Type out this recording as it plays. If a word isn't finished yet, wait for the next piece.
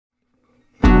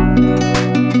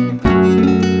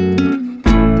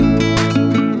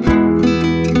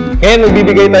ngayon,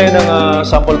 magbibigay tayo ng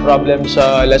sample problem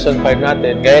sa lesson 5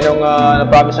 natin. Gaya nung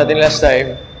na-promise natin last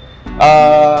time.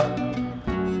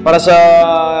 Para sa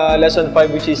lesson 5,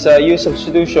 which is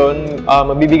U-Substitution,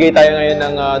 magbibigay tayo ngayon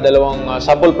ng dalawang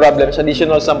sample problems,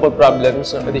 additional sample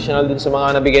problems, additional dun sa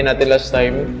mga nabigay natin last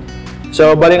time.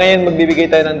 So, bali ngayon, magbibigay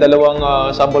tayo ng dalawang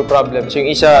sample problems. Yung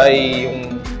isa ay yung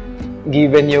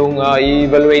given yung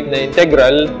i-evaluate na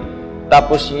integral.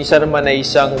 Tapos, yung isa naman ay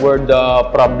isang word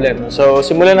problem. So,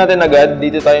 simulan natin agad.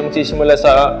 Dito tayo magsisimula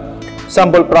sa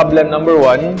sample problem number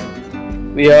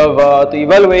 1. We have to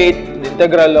evaluate the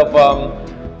integral of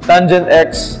tangent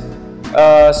x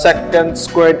secant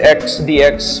squared x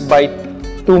dx by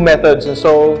two methods.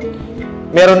 So,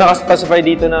 meron nakaspecify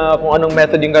dito na kung anong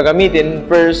method yung gagamitin.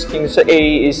 First, yung sa A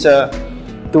is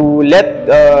to let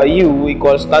u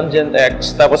equals tangent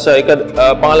x. Tapos,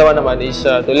 pangalawa naman is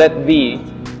to let v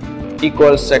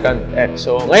equals secant x.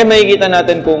 So, ngayon makikita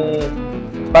natin kung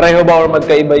pareho ba or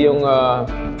magkaiba yung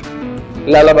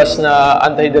lalabas na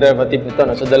antiderivative nito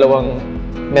sa dalawang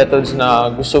methods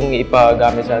na gustong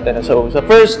ipagamit sa atin. So, sa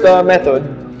first method,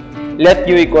 let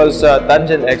u equals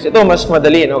tangent x. Ito mas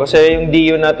madali, no? Kasi yung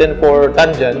du natin for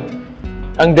tangent,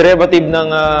 ang derivative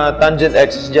ng tangent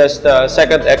x is just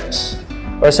secant x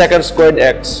or secant squared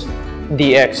x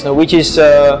dx, no? Which is,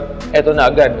 eto na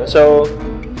agad. No? So,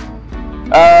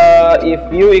 if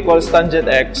u equals tangent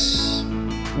x,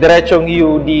 diretsong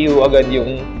u du agad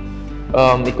yung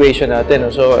equation natin.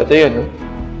 No? So, ito yun. No?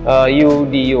 U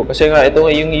du. Kasi nga, ito nga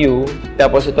yung u,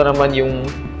 tapos ito naman yung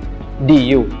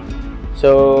du. So,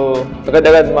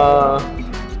 agad-agad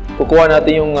kukuha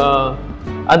natin yung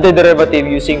antiderivative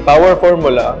using power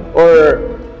formula, or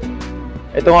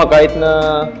ito nga kahit na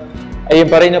ayun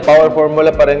pa rin na power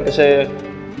formula pa rin kasi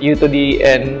u to the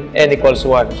n equals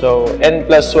 1. So, n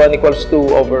plus 1 equals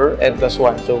 2 over n plus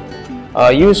 1. So,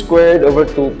 u squared over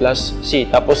 2 plus c.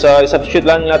 Tapos, substitute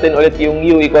lang natin ulit yung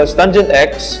u equals tangent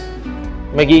x,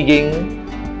 magiging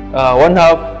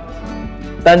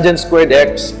 1/2 tangent squared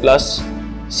x plus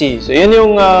c. So, yun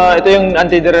yung, ito yung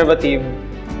antiderivative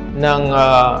ng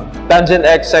tangent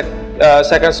x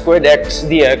secant squared x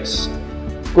dx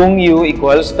kung u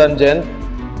equals tangent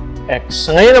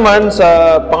x. Ngayon naman,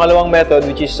 sa pangalawang method,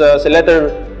 which is sa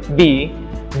letter B,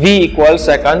 v equals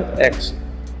secant x.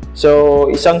 So,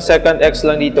 isang secant x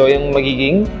lang dito yung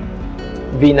magiging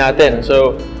v natin.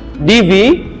 So,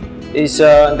 dv is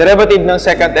derivative ng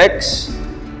secant x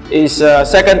is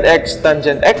secant x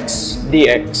tangent x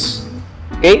dx.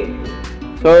 Okay?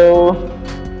 So,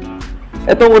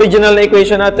 itong original na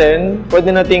equation natin,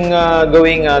 pwede nating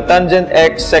gawing tangent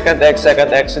x secant x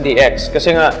dx.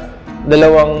 Kasi nga,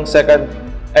 dalawang secant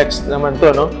x naman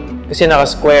to, no? Kasi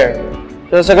naka-square.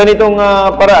 So, sa ganitong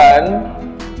paraan,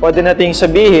 pwede nating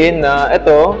sabihin na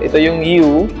ito yung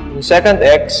u, yung secant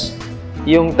x,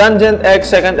 yung tangent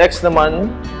x secant x naman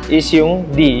is yung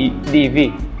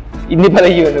dv. Hindi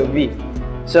pala u, no? V.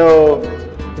 So,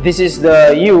 this is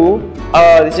the u,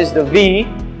 this is the v,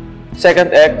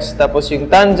 secant x, tapos yung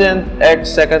tangent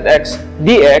x secant x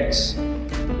dx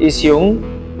is yung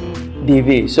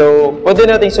dv. So, pwede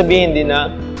natin sabihin din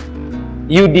na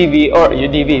udv or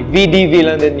udv, vdv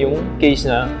lang din yung case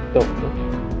na to.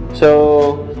 So,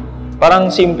 parang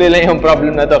simple lang yung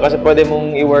problem na to kasi pwede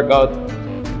mong i-work out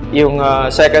yung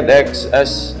secant x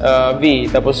as v,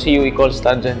 tapos u equals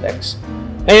tangent x.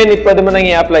 Ngayon, pwede mo nang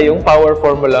i-apply yung power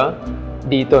formula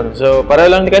dito. So, para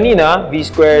lang kanina, v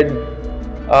squared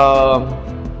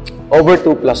over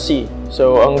 2 plus c.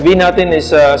 So, ang v natin is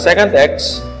secant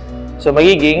x. So,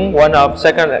 magiging 1/2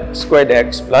 secant squared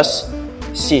x plus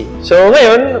c. So,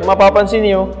 ngayon, mapapansin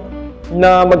niyo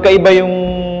na magkaiba yung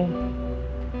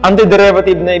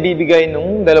antiderivative na ibibigay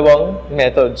ng dalawang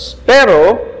methods.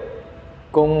 Pero,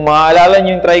 kung maalala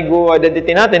niyo yung trigo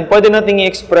identity natin, pwede natin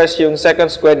i-express yung secant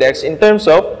squared x in terms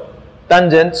of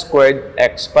tangent squared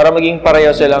x para maging pareho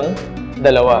silang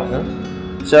dalawa. No?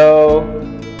 So,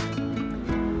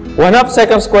 1/2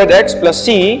 secant squared x plus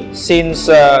c, since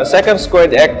secant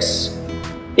squared x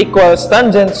equals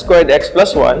tangent squared x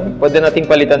plus 1, pwede nating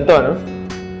palitan to, no?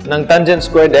 Ng tangent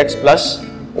squared x plus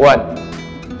 1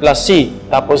 plus c.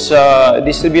 Tapos,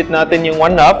 distribute natin yung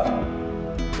 1/2.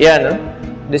 Yan, no?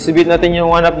 Distribute natin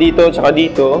yung 1/2 dito, tsaka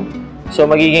dito. So,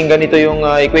 magiging ganito yung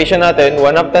equation natin.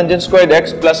 1/2 tangent squared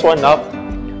x plus 1/2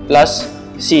 plus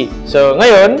c. So,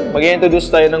 ngayon, mag-introduce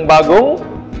tayo ng bagong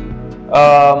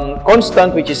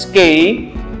constant, which is k,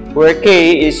 where k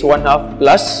is 1/2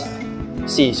 plus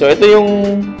c. So, ito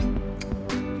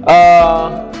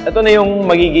na yung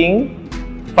magiging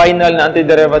final na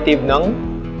antiderivative ng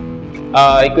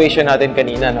equation natin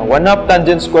kanina. 1/2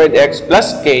 tangent squared x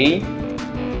plus k,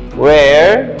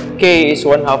 where k is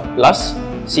 1/2 plus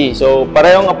C. So,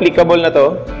 parehong applicable na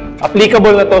to.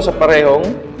 Applicable na to sa parehong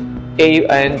A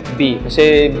and B.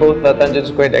 Kasi both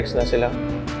tangent squared x na sila.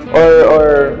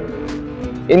 Or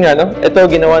yun nga, no?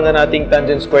 Ito, ginawa na nating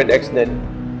tangent squared x din.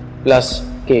 Plus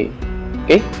K.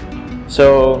 Okay?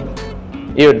 So,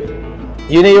 yun.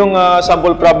 Yun na yung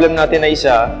sample problem natin na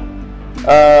isa.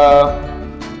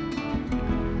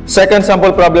 Second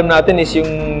sample problem natin is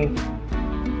yung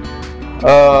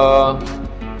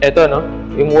ito, no?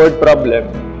 Yung word problem.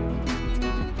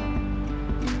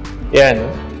 Yan.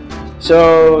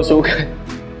 So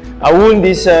a wound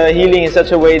is healing in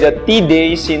such a way that T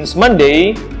days since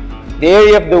Monday, the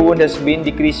area of the wound has been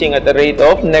decreasing at a rate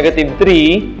of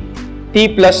 -3 T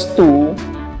plus 2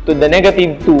 to the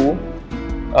 -2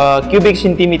 cubic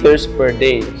centimeters per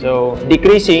day. So,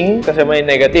 decreasing kasi may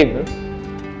negative. No?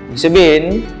 Ibig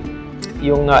sabihin,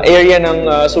 yung area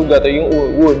ng sugat o yung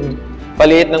wound,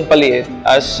 paliit ng paliit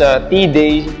as T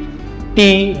days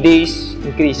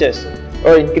increases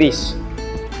or increase.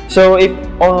 So, if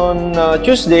on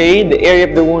Tuesday, the area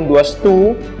of the wound was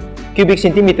 2 cubic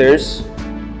centimeters,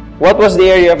 what was the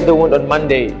area of the wound on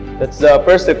Monday? That's the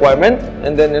first requirement.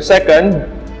 And then the second,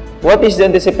 what is the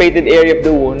anticipated area of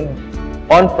the wound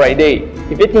on Friday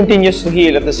if it continues to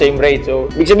heal at the same rate? So,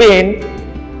 ibig sabihin,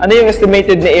 ano yung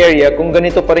estimated na area kung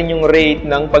ganito pa rin yung rate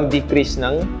ng pag-decrease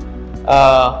ng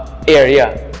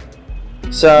area?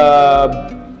 Sa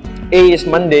A is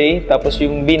Monday, tapos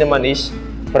yung B naman is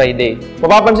Friday.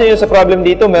 Mapapansin nyo sa problem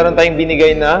dito, meron tayong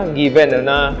binigay na given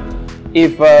na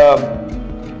if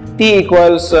T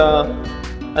equals,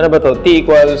 ano ba to? T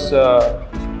equals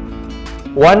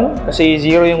 1, kasi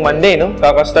 0 yung Monday, no?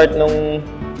 Kaka-start nung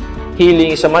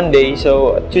healing sa Monday.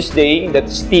 So, Tuesday,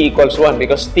 that's T equals 1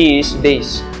 because T is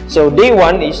days. So, day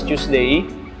 1 is Tuesday.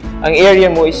 Ang area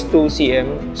mo is 2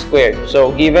 cm squared.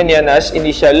 So, given yan as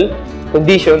initial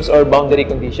conditions or boundary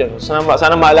conditions.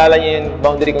 Sana maalala niyo yung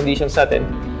boundary conditions natin.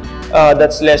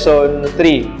 That's lesson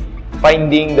 3,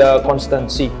 finding the constant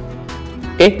C.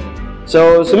 Okay?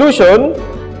 So, solution,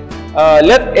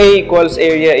 let A equals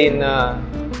area in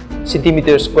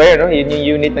centimeter square, no? Yun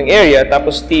yung unit ng area,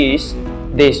 tapos T is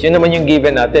days. Yun naman yung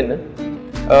given natin.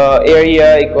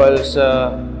 Area equals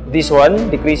this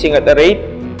one, decreasing at a rate,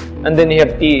 and then you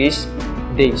have T is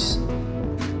days.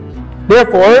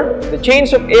 Therefore, the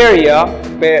change of area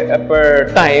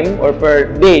per time or per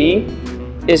day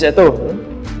is ito.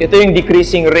 Ito yung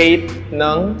decreasing rate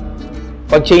ng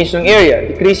pag-change ng area.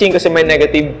 Decreasing kasi may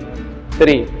 -3.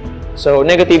 So,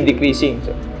 negative decreasing.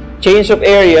 So, change of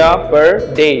area per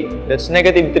day. That's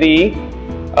 -3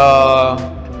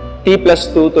 T plus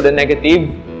 2 to the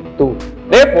 -2.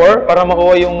 Therefore, para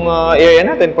makuha yung area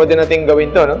natin, pwede natin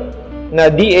gawin to, no? Na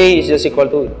dA is just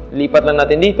equal to, lipat lang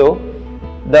natin dito,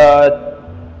 the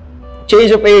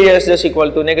change of area is just equal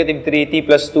to -3 T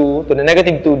plus 2 to the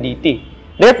 -2 dt.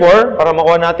 Therefore, para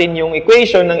makuha natin yung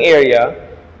equation ng area,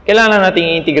 kailangan natin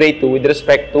i-integrate to with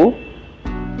respect to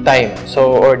time,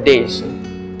 so or days.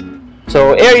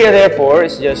 So, area therefore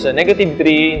is just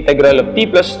 -3 integral of T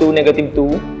plus 2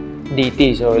 -2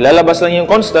 dt. So, lalabas lang yung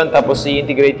constant tapos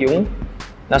i-integrate yung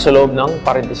nasa loob ng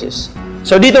parenthesis.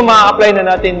 So, dito ma-apply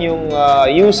na natin yung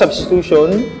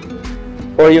U-Substitution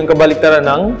or yung kabaliktaran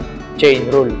ng chain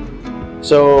rule.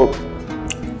 So,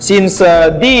 since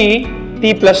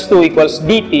T plus 2 equals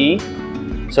dt,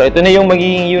 so ito na yung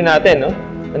magiging U natin, no?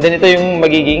 And then ito yung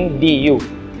magiging du.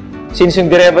 Since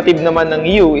yung derivative naman ng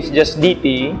U is just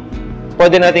dt,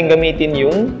 pwede natin gamitin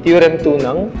yung theorem 2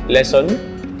 ng lesson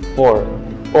 4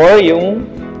 or yung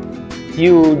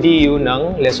U du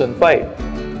ng lesson 5.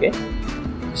 Okay?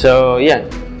 So, yan.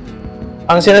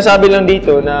 Ang sinasabi lang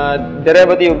dito na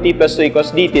derivative of T plus 2 equals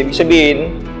dt, ibig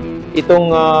sabihin, itong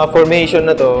formation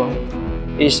na to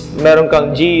is meron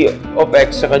kang g of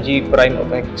x saka g prime of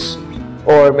x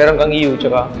or meron kang u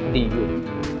saka du.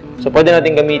 So, pwede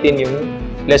natin gamitin yung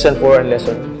lesson 4 and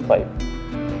lesson 5.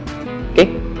 Okay?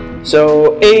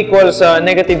 So, A equals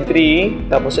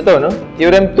 -3, tapos ito, no?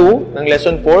 Theorem 2 ng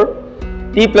lesson 4,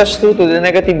 T plus 2 to the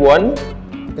 -1,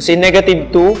 kasi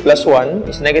 -2 plus 1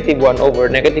 is -1 over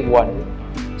 -1.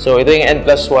 So, ito yung n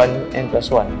plus 1, n plus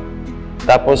 1.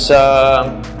 Tapos,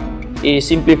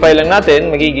 i-simplify lang natin,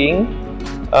 magiging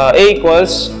A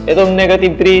equals, itong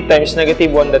 -3 times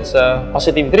 -1, that's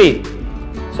 +3.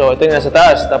 So, ito yung nasa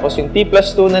taas. Tapos, yung T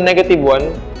plus 2 na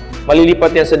 -1, malilipat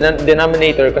yan sa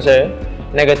denominator kasi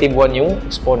 -1 yung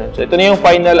exponent. So, ito na yung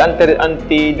final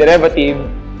antiderivative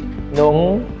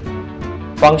nung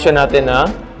function natin na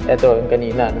ito, yung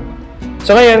kanina. No?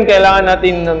 So, ngayon, kailangan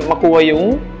natin makuha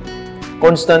yung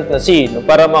constant na C, no?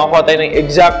 Para makakuha tayo ng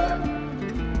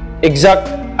exact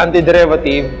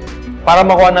antiderivative para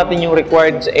makuha natin yung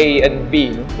required sa A and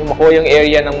B. Yung makuha yung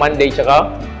area ng Monday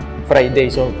tsaka Friday.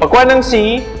 So, pagkuha ng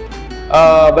C,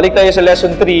 balik tayo sa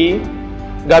lesson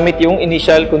 3, gamit yung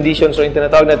initial conditions o yung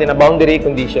tinatawag natin na boundary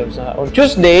conditions. On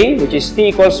Tuesday, which is T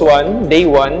equals 1, day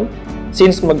 1,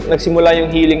 since nagsimula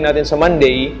yung healing natin sa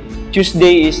Monday,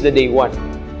 Tuesday is the day 1.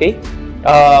 Okay?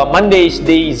 Monday is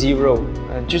day 0.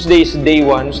 Tuesday is day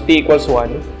 1, so T equals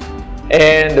 1.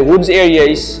 And the wood's area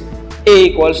is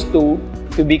A equals 2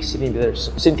 cubic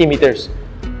centimeters.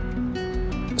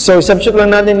 So, substitute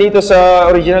lang natin dito sa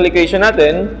original equation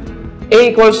natin. A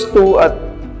equals 2 at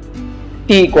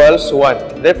T equals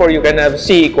 1. Therefore, you can have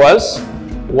C equals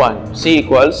 1. C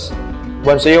equals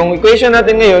 1. So, yung equation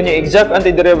natin ngayon, yung exact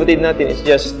antiderivative natin is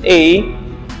just A,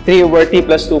 3 over T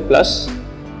plus 2 plus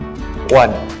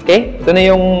 1. Okay? Ito na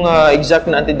yung exact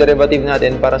na antiderivative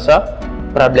natin para sa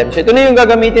problem. So, ito na yung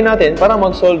gagamitin natin para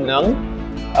mag-solve ng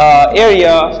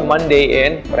area sa Monday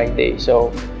and Friday.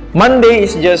 So, Monday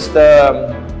is just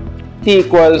T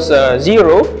equals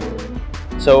 0.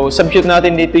 So, substitute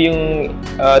natin dito yung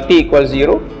T equals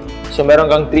 0. So, meron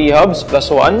kang 3 hubs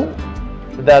plus 1.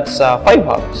 That's 5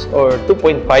 hubs or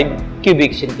 2.5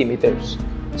 cubic centimeters.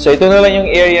 So, ito na lang yung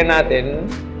area natin.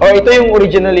 Or ito yung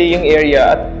originally yung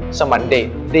area at sa Monday,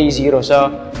 day 0,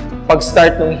 sa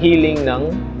pag-start ng healing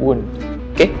ng wound.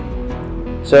 Okay?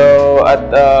 So, at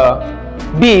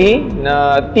B,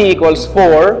 na T equals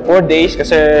 4 days,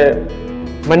 kasi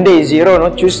Monday 0,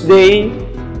 no? Tuesday,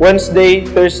 Wednesday,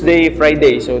 Thursday,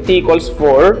 Friday. So, T equals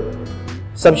 4.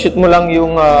 Substitute mo lang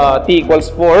yung T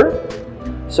equals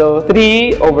 4. So,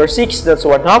 3 over 6, that's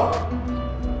 1 half.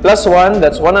 Plus 1,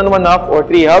 that's 1 and 1 half, or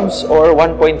 3 hubs, or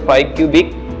 1.5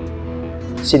 cubic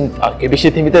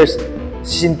centimeters.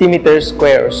 Centimeters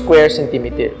square, or square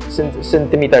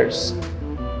centimeters.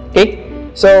 Okay?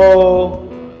 So,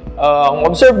 kung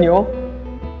observe nyo,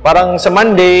 parang sa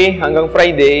Monday hanggang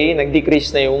Friday, nag-decrease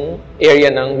na yung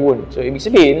area ng wound. So, ibig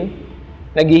sabihin,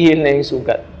 nag-heal na yung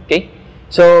sugat. Okay?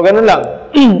 So, ganun lang.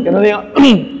 Ganun lang yung,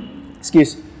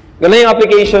 ganun yung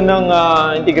application ng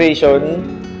integration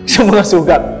sa mga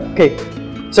sugat. Okay.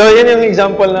 So, yan yung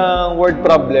example ng word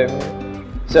problem.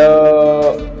 So,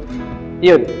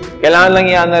 yun. Kailangan lang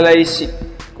i-analyze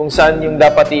kung saan yung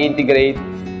dapat i-integrate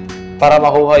para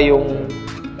makuha yung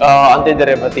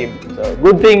antiderivative. So,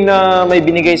 good thing na may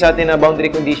binigay sa atin na boundary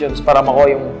conditions para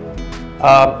makuha yung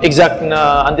exact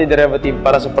na antiderivative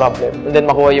para sa problem. And then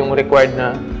makuha yung required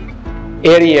na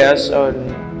areas on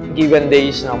given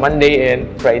days na Monday and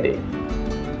Friday.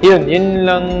 Yun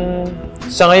lang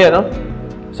sa ngayon, no?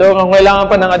 So, kung kailangan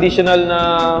pa ng additional na,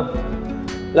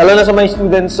 lalo na sa my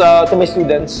students, to my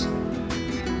students,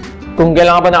 kung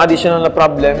kailangan pa ng additional na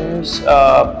problems,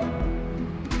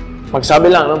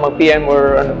 magsabi lang, no? Mag-PM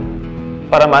or ano,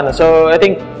 para maano. So, I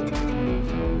think,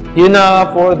 yun na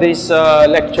for this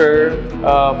lecture,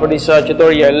 for this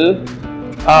tutorial.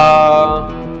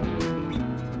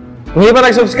 Kung hindi pa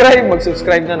nag-subscribe,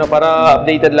 mag-subscribe na, no? Para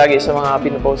updated lagi sa mga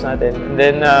pinopost natin. And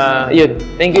then, yun.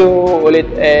 Thank you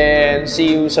ulit and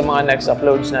see you sa mga next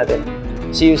uploads natin.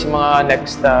 See you sa mga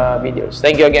next videos.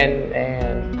 Thank you again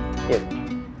and yun.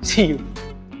 See you.